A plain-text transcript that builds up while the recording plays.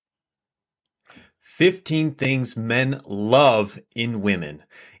15 things men love in women.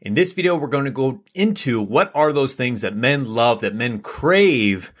 In this video, we're going to go into what are those things that men love, that men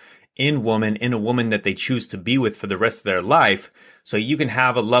crave in a woman that they choose to be with for the rest of their life, so you can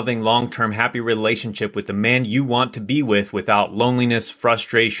have a loving, long-term, happy relationship with the man you want to be with without loneliness,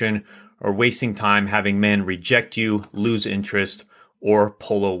 frustration, or wasting time having men reject you, lose interest, or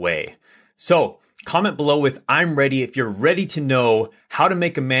pull away. So, comment below with I'm ready if you're ready to know how to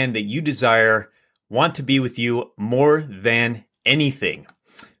make a man that you desire want to be with you more than anything.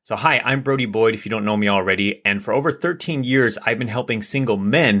 So hi, I'm Brody Boyd if you don't know me already, and for over 13 years I've been helping single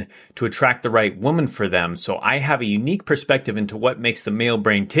men to attract the right woman for them. So I have a unique perspective into what makes the male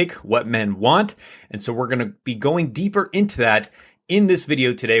brain tick, what men want, and so we're going to be going deeper into that in this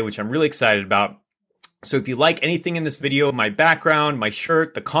video today, which I'm really excited about. So if you like anything in this video, my background, my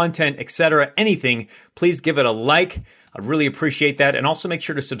shirt, the content, etc., anything, please give it a like. I'd really appreciate that. And also make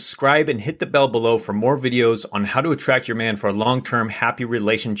sure to subscribe and hit the bell below for more videos on how to attract your man for a long-term happy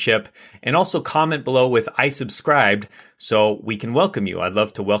relationship. And also comment below with I subscribed so we can welcome you. I'd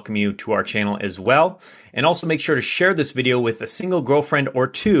love to welcome you to our channel as well. And also make sure to share this video with a single girlfriend or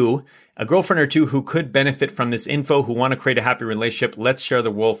two, a girlfriend or two who could benefit from this info, who want to create a happy relationship. Let's share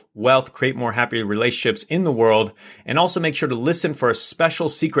the wealth, create more happy relationships in the world. And also make sure to listen for a special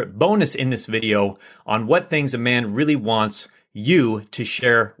secret bonus in this video on what things a man really wants you to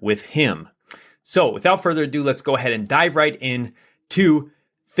share with him. So without further ado, let's go ahead and dive right in to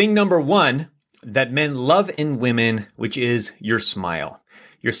thing number one that men love in women, which is your smile.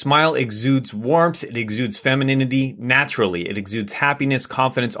 Your smile exudes warmth, it exudes femininity naturally, it exudes happiness,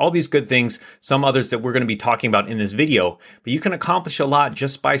 confidence, all these good things, some others that we're going to be talking about in this video. But you can accomplish a lot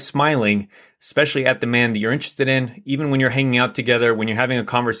just by smiling, especially at the man that you're interested in, even when you're hanging out together, when you're having a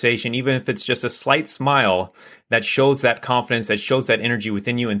conversation, even if it's just a slight smile that shows that confidence, that shows that energy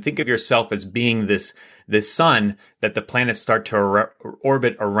within you. And think of yourself as being this sun that the planets start to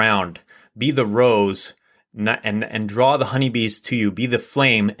orbit around. Be the rose. And draw the honeybees to you. Be the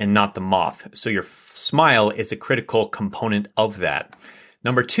flame and not the moth. So your smile is a critical component of that.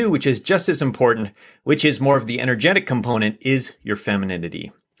 Number two, which is just as important, which is more of the energetic component, is your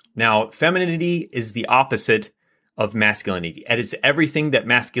femininity. Now, femininity is the opposite of masculinity. It is everything that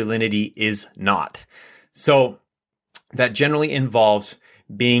masculinity is not. So that generally involves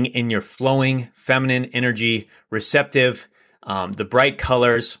being in your flowing feminine energy, receptive, the bright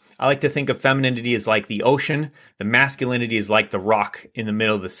colors. I like to think of femininity as like the ocean. The masculinity is like the rock in the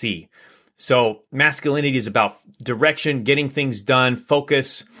middle of the sea. So masculinity is about direction, getting things done,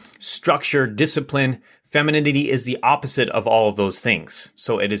 focus, structure, discipline. Femininity is the opposite of all of those things.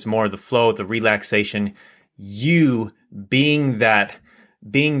 So it is more the flow, the relaxation, you being that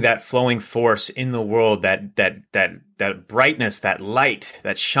flowing force in the world, that brightness, that light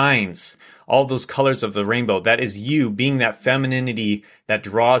that shines, all those colors of the rainbow. That is you being that femininity that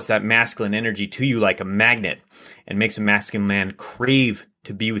draws that masculine energy to you like a magnet and makes a masculine man crave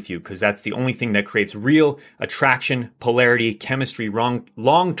to be with you, because that's the only thing that creates real attraction, polarity, chemistry.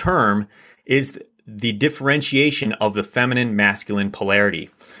 Long term is the differentiation of the feminine masculine polarity.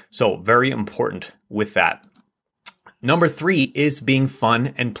 So very important with that. Number three is being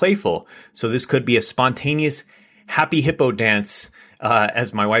fun and playful. So this could be a spontaneous happy hippo dance,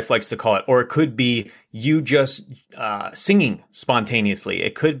 as my wife likes to call it, or it could be you just singing spontaneously.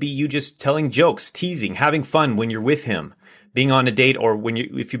 It could be you just telling jokes, teasing, having fun when you're with him, being on a date, or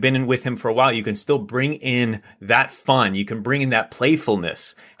if you've been in with him for a while, you can still bring in that fun. You can bring in that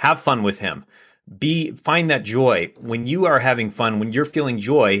playfulness. Have fun with him. Find that joy. When you are having fun, when you're feeling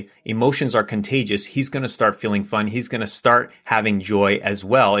joy, emotions are contagious. He's going to start feeling fun. He's going to start having joy as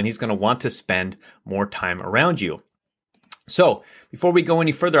well, and he's going to want to spend more time around you. So before we go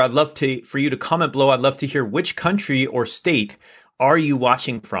any further, I'd love for you to comment below. I'd love to hear which country or state are you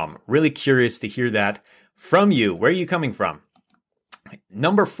watching from? Really curious to hear that from you. Where are you coming from?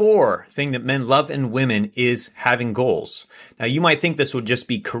 Number four thing that men love in women is having goals. Now, you might think this would just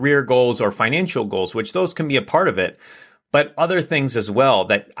be career goals or financial goals, which those can be a part of it, but other things as well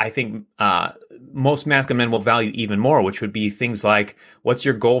that I think most masculine men will value even more, which would be things like, what's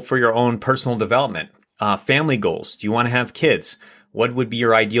your goal for your own personal development? Family goals. Do you want to have kids? What would be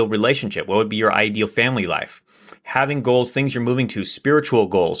your ideal relationship? What would be your ideal family life? Having goals, things you're moving to, spiritual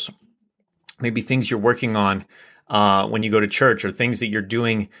goals, maybe things you're working on when you go to church, or things that you're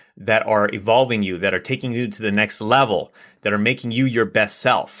doing that are evolving you, that are taking you to the next level, that are making you your best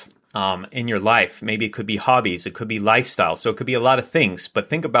self in your life. Maybe it could be hobbies, it could be lifestyle, so it could be a lot of things. But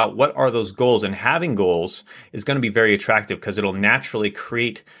think about what are those goals, and having goals is going to be very attractive because it'll naturally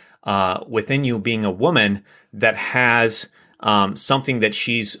create within you being a woman that has something that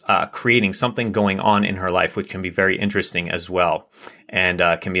she's creating, something going on in her life, which can be very interesting as well and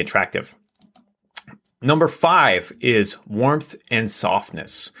can be attractive. Number 5 is warmth and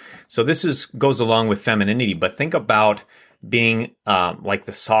softness. So this goes along with femininity, but think about being like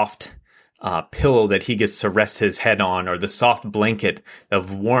the soft pillow that he gets to rest his head on, or the soft blanket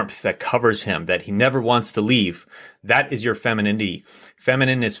of warmth that covers him, that he never wants to leave. That is your femininity.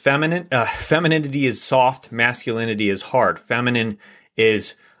 Feminine is feminine. Femininity is soft. Masculinity is hard. Feminine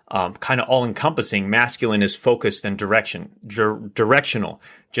is kind of all-encompassing. Masculine is focused and directional,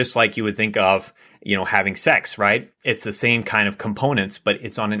 just like you would think of, having sex, right? It's the same kind of components, but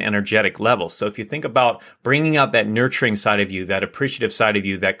it's on an energetic level. So if you think about bringing out that nurturing side of you, that appreciative side of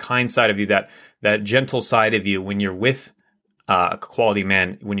you, that kind side of you, that gentle side of you when you're with a quality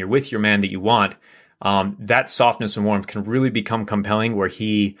man, when you're with your man that you want, that softness and warmth can really become compelling, where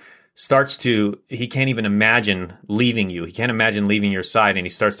he can't even imagine leaving you. He can't imagine leaving your side, and he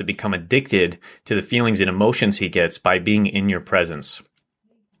starts to become addicted to the feelings and emotions he gets by being in your presence.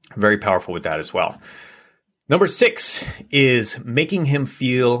 Very powerful with that as well. Number 6 is making him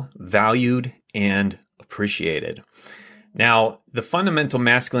feel valued and appreciated. Now, the fundamental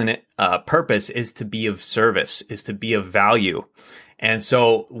masculine purpose is to be of service, is to be of value. And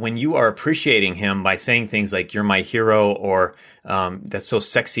so when you are appreciating him by saying things like, "You're my hero," or "That's so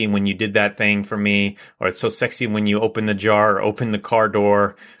sexy when you did that thing for me," or "It's so sexy when you open the jar or open the car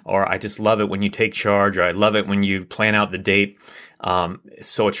door," or "I just love it when you take charge," or "I love it when you plan out the date. It's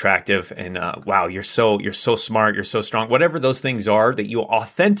so attractive," and "Wow, you're so smart, you're so strong." Whatever those things are that you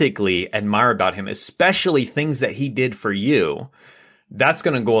authentically admire about him, especially things that he did for you, that's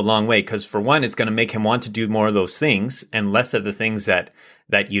going to go a long way, because for one, it's going to make him want to do more of those things and less of the things that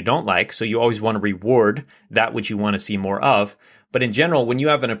you don't like. So you always want to reward that which you want to see more of. But in general, when you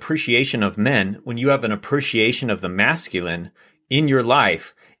have an appreciation of men, when you have an appreciation of the masculine in your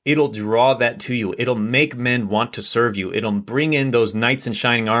life, it'll draw that to you. It'll make men want to serve you. It'll bring in those knights in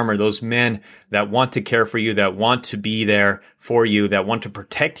shining armor, those men that want to care for you, that want to be there for you, that want to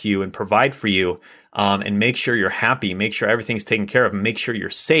protect you and provide for you, and make sure you're happy, make sure everything's taken care of, and make sure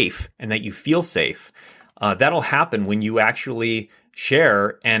you're safe and that you feel safe. That'll happen when you actually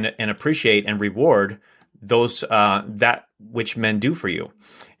share and appreciate and reward those that which men do for you.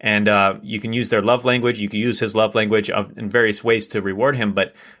 And you can use their love language. You can use his love language in various ways to reward him,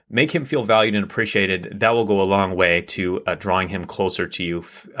 but make him feel valued and appreciated. That will go a long way to drawing him closer to you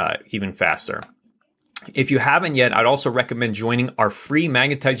even faster. If you haven't yet, I'd also recommend joining our free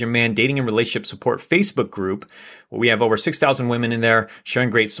Magnetize Your Man dating and relationship support Facebook group, where we have over 6,000 women in there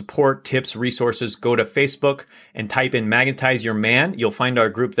sharing great support, tips, resources. Go to Facebook and type in Magnetize Your Man. You'll find our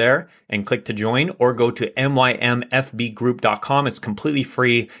group there and click to join, or go to mymfbgroup.com. It's completely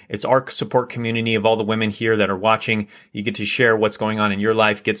free. It's our support community of all the women here that are watching. You get to share what's going on in your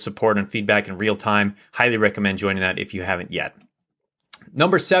life, get support and feedback in real time. Highly recommend joining that if you haven't yet.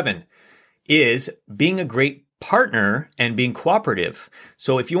 Number 7 is being a great partner and being cooperative.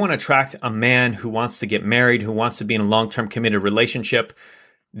 So if you want to attract a man who wants to get married, who wants to be in a long-term committed relationship,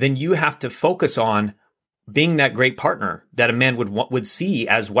 then you have to focus on being that great partner that a man would see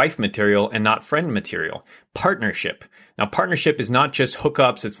as wife material and not friend material. Partnership. Now, partnership is not just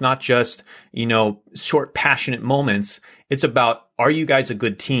hookups. It's not just, short, passionate moments. It's about, are you guys a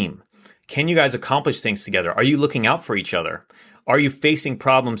good team? Can you guys accomplish things together? Are you looking out for each other? Are you facing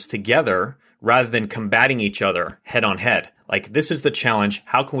problems together rather than combating each other head on head? Like, this is the challenge.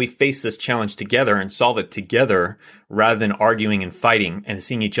 How can we face this challenge together and solve it together rather than arguing and fighting and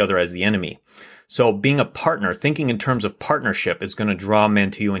seeing each other as the enemy? So being a partner, thinking in terms of partnership, is going to draw men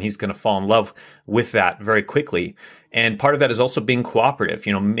to you, and he's going to fall in love with that very quickly. And part of that is also being cooperative,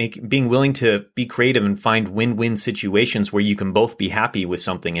 being willing to be creative and find win-win situations where you can both be happy with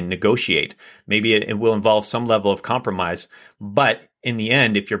something and negotiate. Maybe it will involve some level of compromise, but in the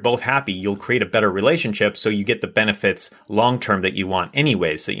end, if you're both happy, you'll create a better relationship, so you get the benefits long-term that you want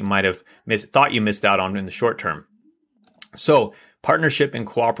anyways, that you might have thought you missed out on in the short term. So partnership and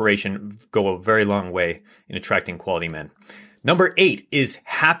cooperation go a very long way in attracting quality men. Number 8 is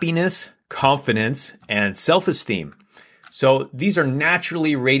happiness, confidence, and self-esteem. So these are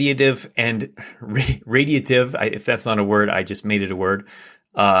naturally radiative, if that's not a word, I just made it a word,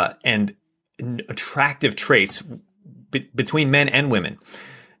 and attractive traits between men and women.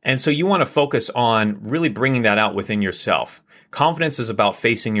 And so you want to focus on really bringing that out within yourself. Confidence is about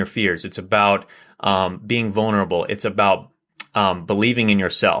facing your fears. It's about being vulnerable. It's about believing in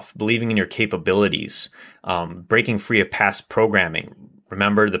yourself, believing in your capabilities, breaking free of past programming,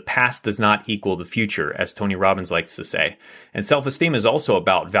 Remember, the past does not equal the future, as Tony Robbins likes to say. And self-esteem is also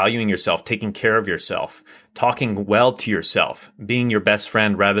about valuing yourself, taking care of yourself, talking well to yourself, being your best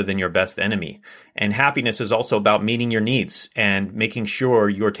friend rather than your best enemy. And happiness is also about meeting your needs and making sure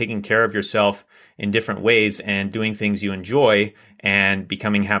you're taking care of yourself in different ways and doing things you enjoy and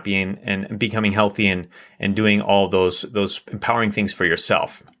becoming happy and becoming healthy and doing all those empowering things for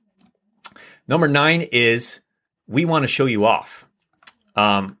yourself. Number 9 is we want to show you off.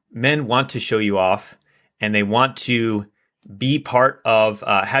 Men want to show you off, and they want to be part of,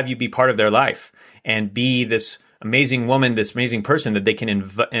 have you be part of their life and be this amazing woman, this amazing person that they can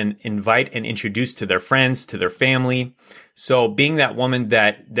invite and introduce to their friends, to their family. So being that woman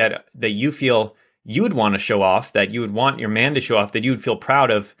that you feel you would want to show off, that you would want your man to show off, that you would feel proud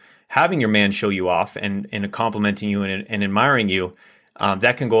of having your man show you off and complimenting you and admiring you.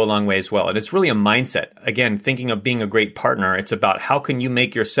 That can go a long way as well. And it's really a mindset. Again, thinking of being a great partner, it's about how can you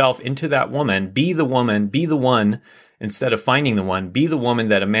make yourself into that woman, be the one, instead of finding the one, be the woman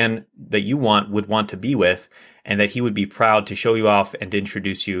that a man that you want would want to be with, and that he would be proud to show you off and to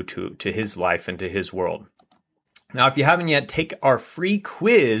introduce you to his life and to his world. Now, if you haven't yet, take our free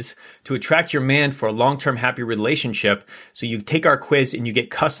quiz to attract your man for a long-term happy relationship. So you take our quiz and you get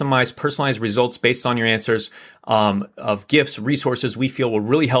customized, personalized results based on your answers of gifts, resources we feel will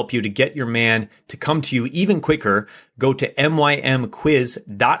really help you to get your man to come to you even quicker. Go to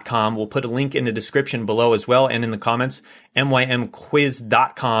mymquiz.com. We'll put a link in the description below as well and in the comments.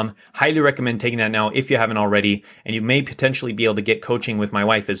 mymquiz.com. Highly recommend taking that now if you haven't already. And you may potentially be able to get coaching with my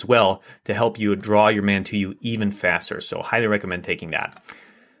wife as well to help you draw your man to you even faster. So highly recommend taking that.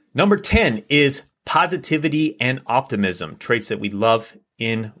 Number 10 is positivity and optimism, traits that we love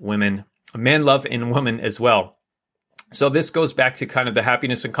in women. Men love in women as well. So this goes back to kind of the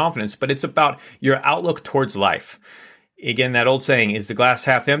happiness and confidence, but it's about your outlook towards life. Again, that old saying, is the glass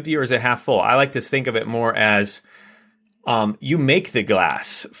half empty or is it half full? I like to think of it more as you make the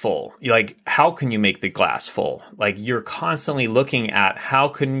glass full. Like, how can you make the glass full? Like, you're constantly looking at how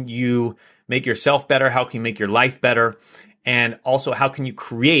can you make yourself better? How can you make your life better? And also, how can you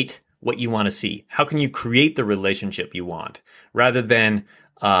create what you want to see? How can you create the relationship you want rather than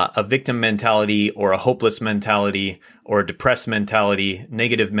a victim mentality or a hopeless mentality or a depressed mentality,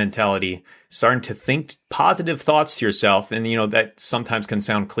 negative mentality, starting to think positive thoughts to yourself. And, that sometimes can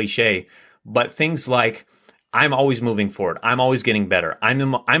sound cliche, but things like, I'm always moving forward. I'm always getting better.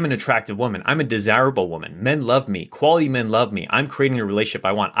 I'm an attractive woman. I'm a desirable woman. Men love me. Quality men love me. I'm creating a relationship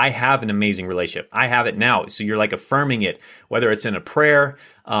I want. I have an amazing relationship. I have it now. So you're like affirming it, whether it's in a prayer,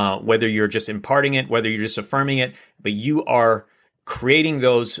 whether you're just imparting it, whether you're just affirming it, but you are creating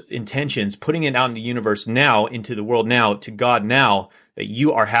those intentions, putting it out in the universe now, into the world now, to God now, that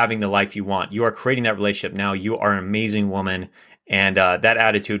you are having the life you want. You are creating that relationship now. You are an amazing woman. And that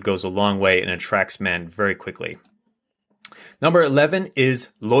attitude goes a long way and attracts men very quickly. Number 11 is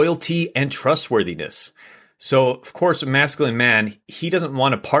loyalty and trustworthiness. So, of course, a masculine man, he doesn't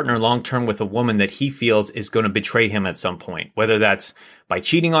want to partner long-term with a woman that he feels is going to betray him at some point, whether that's by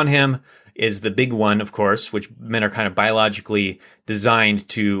cheating on him is the big one, of course, which men are kind of biologically designed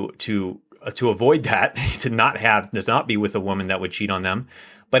to avoid that, to not be with a woman that would cheat on them.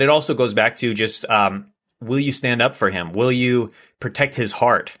 But it also goes back to just, will you stand up for him? Will you protect his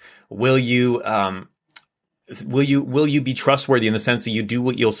heart? Will you be trustworthy in the sense that you do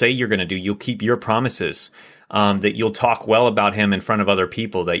what you'll say you're going to do? You'll keep your promises, that you'll talk well about him in front of other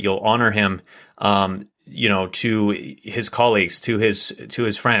people, that you'll honor him, to his colleagues, to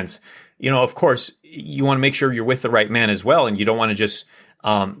his friends. Of course, you want to make sure you're with the right man as well. And you don't want to just,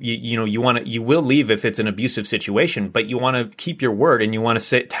 you will leave if it's an abusive situation, but you want to keep your word and you want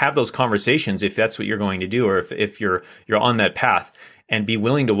to have those conversations if that's what you're going to do, or if you're on that path, and be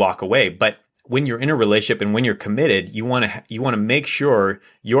willing to walk away. But when you're in a relationship and when you're committed, you want to make sure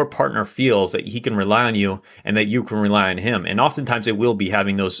your partner feels that he can rely on you and that you can rely on him. And oftentimes it will be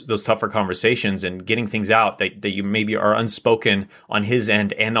having those tougher conversations and getting things out that you maybe are unspoken on his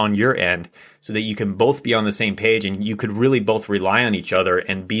end and on your end, so that you can both be on the same page and you could really both rely on each other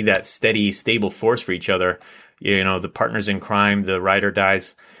and be that steady, stable force for each other. The partners in crime, the ride or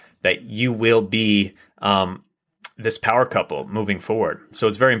dies, that you will be this power couple moving forward. So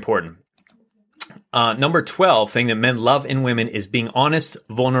it's very important. Number 12 thing that men love in women is being honest,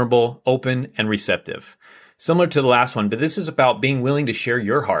 vulnerable, open, and receptive. Similar to the last one, but this is about being willing to share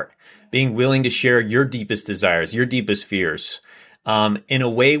your heart, being willing to share your deepest desires, your deepest fears, in a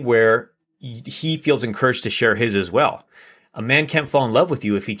way where he feels encouraged to share his as well. A man can't fall in love with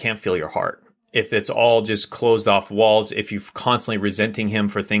you if he can't feel your heart. if it's all just closed off walls, if you're constantly resenting him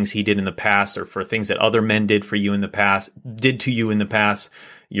for things he did in the past or for things that other men did for you in the past, did to you in the past,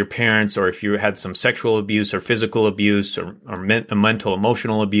 your parents, or if you had some sexual abuse or physical abuse or mental,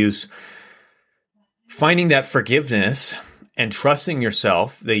 emotional abuse, finding that forgiveness and trusting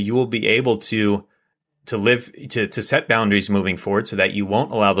yourself that you will be able to set boundaries moving forward so that you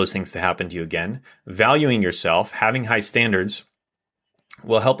won't allow those things to happen to you again. Valuing yourself, having high standards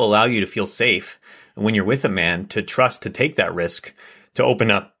will help allow you to feel safe when you're with a man, to trust, to take that risk, to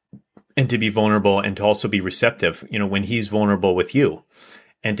open up and to be vulnerable, and to also be receptive, when he's vulnerable with you,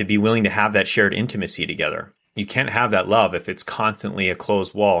 and to be willing to have that shared intimacy together. You can't have that love if it's constantly a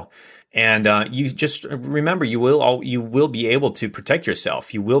closed wall. And you just remember, you will be able to protect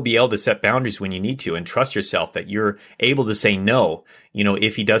yourself. You will be able to set boundaries when you need to, and trust yourself that you're able to say no.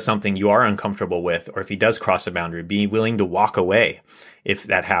 If he does something you are uncomfortable with, or if he does cross a boundary, be willing to walk away if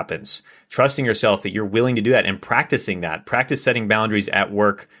that happens. Trusting yourself that you're willing to do that, and practicing that. Practice setting boundaries at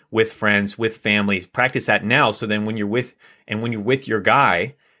work, with friends, with family. Practice that now, so then when you're with your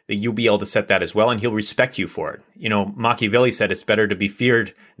guy, that you'll be able to set that as well, and he'll respect you for it. Machiavelli said it's better to be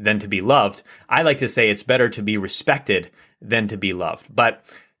feared than to be loved. I like to say it's better to be respected than to be loved. But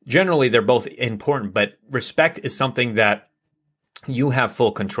generally, they're both important. But respect is something that you have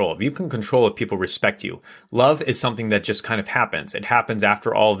full control of. You can control if people respect you. Love is something that just kind of happens. It happens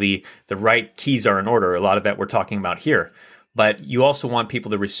after all the right keys are in order. A lot of that we're talking about here. But you also want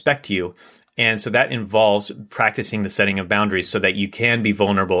people to respect you. And so that involves practicing the setting of boundaries so that you can be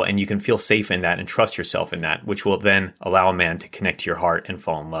vulnerable and you can feel safe in that and trust yourself in that, which will then allow a man to connect to your heart and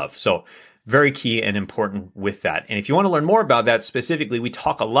fall in love. So very key and important with that. And if you want to learn more about that specifically, we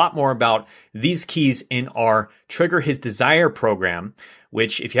talk a lot more about these keys in our Trigger His Desire program,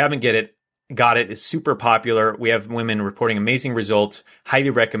 which, if you haven't got it, is super popular. We have women reporting amazing results.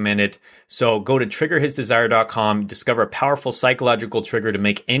 Highly recommend it. So go to triggerhisdesire.com, discover a powerful psychological trigger to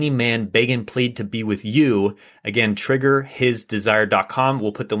make any man beg and plead to be with you. Again, triggerhisdesire.com.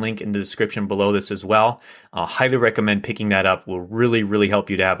 We'll put the link in the description below this as well. Highly recommend picking that up. Will really, really help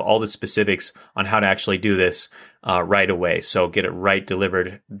you to have all the specifics on how to actually do this right away. So get it right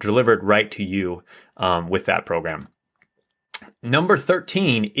delivered right to you with that program. Number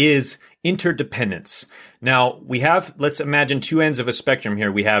 13 is interdependence. Now, let's imagine two ends of a spectrum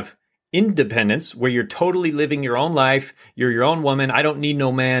here. We have independence, where you're totally living your own life. You're your own woman. I don't need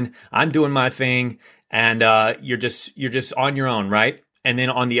no man. I'm doing my thing. And you're just on your own, right? And then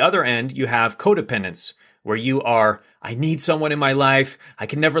on the other end, you have codependence, where you are, I need someone in my life. I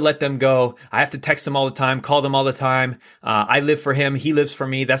can never let them go. I have to text them all the time, call them all the time. I live for him. He lives for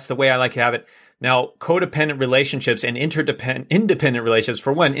me. That's the way I like to have it. Now, codependent relationships and independent relationships,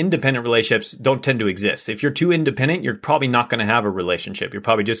 for one, independent relationships don't tend to exist. If you're too independent, you're probably not going to have a relationship. You're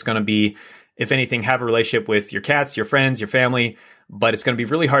probably just going to be, if anything, have a relationship with your cats, your friends, your family. But it's going to be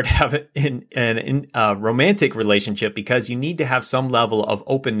really hard to have it in a romantic relationship, because you need to have some level of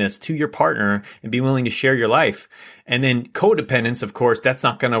openness to your partner and be willing to share your life. And then codependence, of course, that's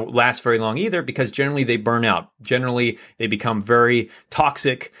not going to last very long either, because generally they burn out. Generally, they become very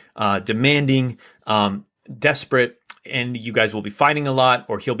toxic, demanding, desperate, and you guys will be fighting a lot,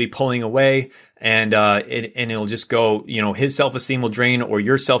 or he'll be pulling away, and it'll just go, his self-esteem will drain, or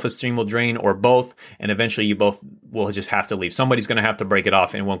your self-esteem will drain, or both, and eventually you both will just have to leave. Somebody's going to have to break it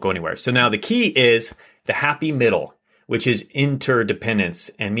off, and it won't go anywhere. So now the key is the happy middle, which is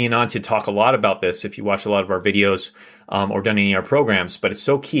interdependence. And me and Antje talk a lot about this if you watch a lot of our videos or done any of our programs, but it's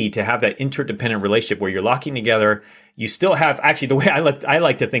so key to have that interdependent relationship where you're locking together. You still have, actually, the way I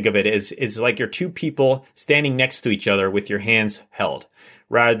like to think of it is like you're two people standing next to each other with your hands held,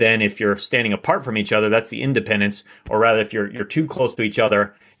 rather than if you're standing apart from each other, that's the independence, or rather if you're too close to each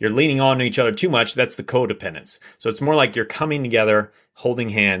other, you're leaning on to each other too much, that's the codependence. So it's more like you're coming together, holding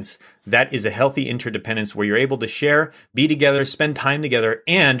hands. That is a healthy interdependence where you're able to share, be together, spend time together,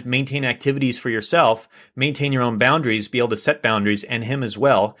 and maintain activities for yourself, maintain your own boundaries, be able to set boundaries, and him as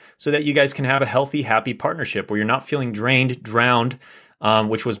well, so that you guys can have a healthy, happy partnership where you're not feeling drained, drowned,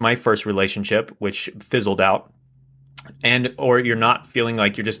 which was my first relationship, which fizzled out, or you're not feeling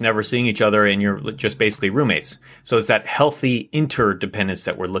like you're just never seeing each other and you're just basically roommates. So it's that healthy interdependence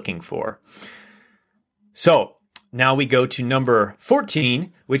that we're looking for. So now we go to number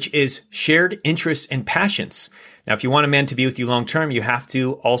 14, which is shared interests and passions. Now, if you want a man to be with you long term, you have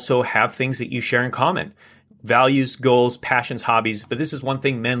to also have things that you share in common. Values, goals, passions, hobbies. But this is one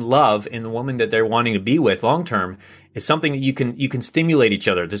thing men love in the woman that they're wanting to be with long term, is something that you can stimulate each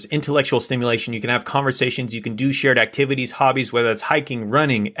other. There's intellectual stimulation. You can have conversations. You can do shared activities, hobbies, whether it's hiking,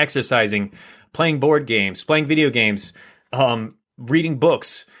 running, exercising, playing board games, playing video games, reading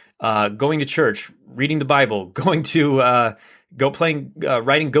books, going to church, reading the Bible, going to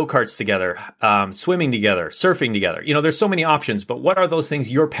riding go-karts together, swimming together, surfing together. There's so many options, but what are those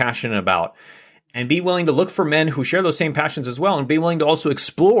things you're passionate about? And be willing to look for men who share those same passions as well, and be willing to also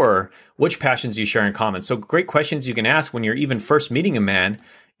explore which passions you share in common. So great questions you can ask when you're even first meeting a man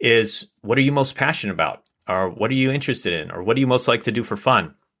is, what are you most passionate about? Or what are you interested in? Or what do you most like to do for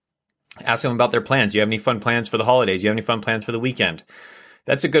fun? Ask them about their plans. Do you have any fun plans for the holidays? Do you have any fun plans for the weekend?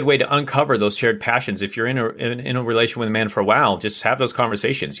 That's a good way to uncover those shared passions. If you're in a relation with a man for a while, just have those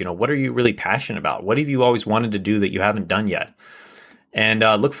conversations. What are you really passionate about? What have you always wanted to do that you haven't done yet? And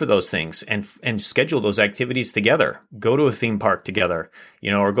look for those things and schedule those activities together. Go to a theme park together,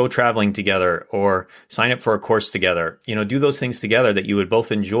 or go traveling together, or sign up for a course together. Do those things together that you would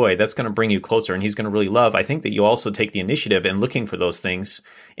both enjoy. That's going to bring you closer, and he's going to really love. I think that you also take the initiative in looking for those things.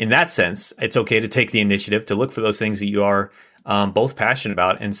 In that sense, it's okay to take the initiative to look for those things that you are both passionate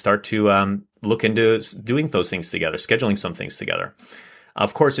about, and start to look into doing those things together, scheduling some things together.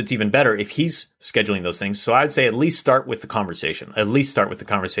 Of course, it's even better if he's scheduling those things. So I'd say at least start with the conversation.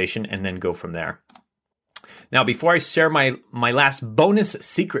 And then go from there. Now, before I share my last bonus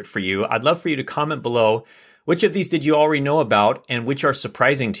secret for you, I'd love for you to comment below, which of these did you already know about and which are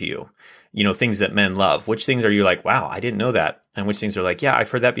surprising to you? Things that men love. Which things are you like, wow, I didn't know that? And which things are like, yeah, I've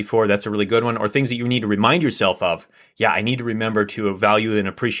heard that before. That's a really good one. Or things that you need to remind yourself of. Yeah, I need to remember to value and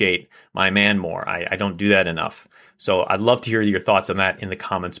appreciate my man more. I don't do that enough. So I'd love to hear your thoughts on that in the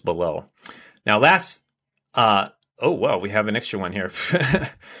comments below. Now, we have an extra one here. I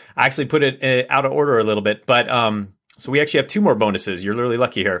actually put it out of order a little bit, but so we actually have two more bonuses. You're literally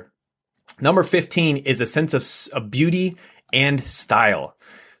lucky here. Number 15 is a sense of beauty and style.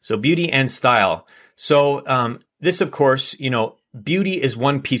 So beauty and style. So this, of course, beauty is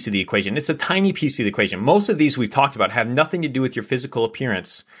one piece of the equation. It's a tiny piece of the equation. Most of these we've talked about have nothing to do with your physical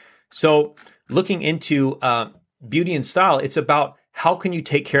appearance. So looking into beauty and style, it's about how can you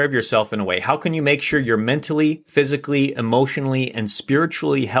take care of yourself in a way? How can you make sure you're mentally, physically, emotionally, and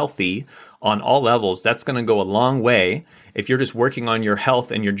spiritually healthy on all levels? That's going to go a long way if you're just working on your health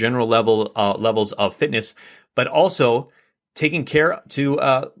and your general levels of fitness, but also taking care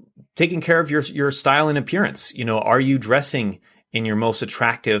of your style and appearance. Are you dressing in your most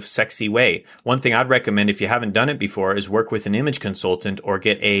attractive, sexy way? One thing I'd recommend, if you haven't done it before, is work with an image consultant or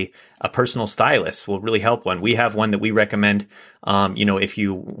get a personal stylist. Will really help one. We have one that we recommend. If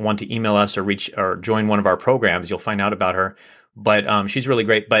you want to email us or join one of our programs, you'll find out about her. But she's really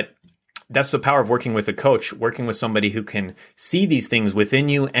great. But that's the power of working with a coach, working with somebody who can see these things within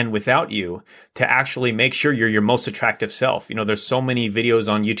you and without you to actually make sure you're your most attractive self. There's so many videos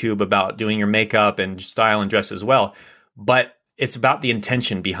on YouTube about doing your makeup and style and dress as well. But it's about the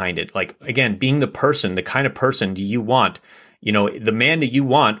intention behind it. Like, again, being the kind of person do you want? The man that you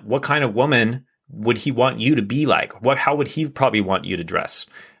want, what kind of woman would he want you to be like? How would he probably want you to dress?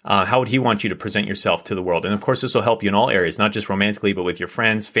 How would he want you to present yourself to the world? And of course, this will help you in all areas, not just romantically, but with your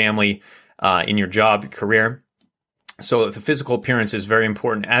friends, family, in your job, career. So the physical appearance is very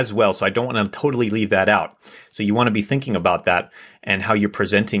important as well. So I don't want to totally leave that out. So you want to be thinking about that and how you're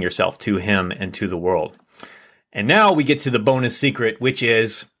presenting yourself to him and to the world. And now we get to the bonus secret, which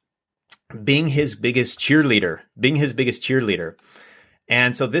is being his biggest cheerleader.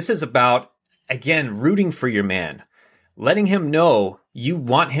 And so this is about, again, rooting for your man, letting him know you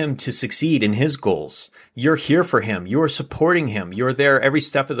want him to succeed in his goals. You're here for him. You're supporting him. You're there every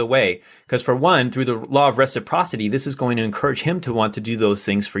step of the way. Because for one, through the law of reciprocity, this is going to encourage him to want to do those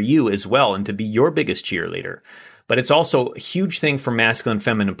things for you as well and to be your biggest cheerleader. But it's also a huge thing for masculine and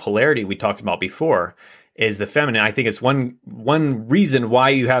feminine polarity we talked about before. Is the feminine. I think it's one reason why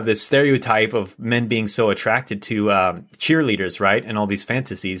you have this stereotype of men being so attracted to cheerleaders, right? And all these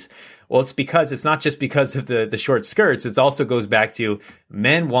fantasies. Well, it's because it's not just because of the short skirts. It also goes back to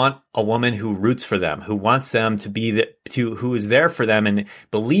men want a woman who roots for them, who wants them to be who is there for them and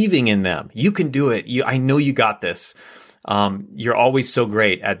believing in them. You can do it. I know you got this. You're always so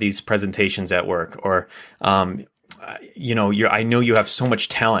great at these presentations at work, or I know you have so much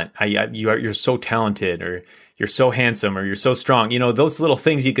talent. You're so talented, or you're so handsome, or you're so strong. Those little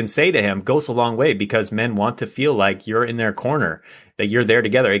things you can say to him goes a long way because men want to feel like you're in their corner, that you're there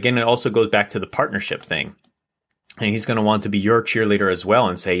together. Again, it also goes back to the partnership thing. And he's going to want to be your cheerleader as well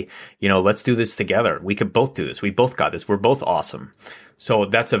and say, let's do this together. We could both do this. We both got this. We're both awesome. So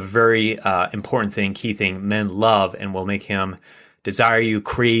that's a very important thing, key thing men love and will make him desire you,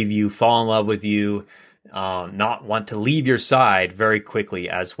 crave you, fall in love with you, not want to leave your side very quickly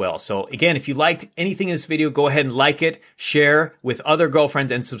as well. So again, if you liked anything in this video, go ahead and like it, share with other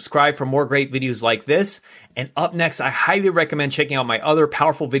girlfriends, and subscribe for more great videos like this. And up next, I highly recommend checking out my other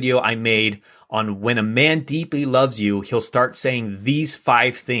powerful video I made on when a man deeply loves you, he'll start saying these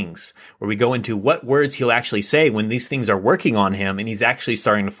 5 things, where we go into what words he'll actually say when these things are working on him and he's actually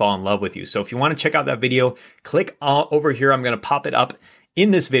starting to fall in love with you. So if you want to check out that video, click over here. I'm going to pop it up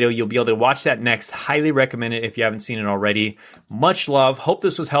in this video. You'll be able to watch that next. Highly recommend it if you haven't seen it already. Much love. Hope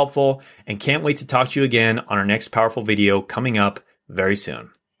this was helpful, and can't wait to talk to you again on our next powerful video coming up very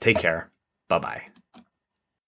soon. Take care. Bye-bye.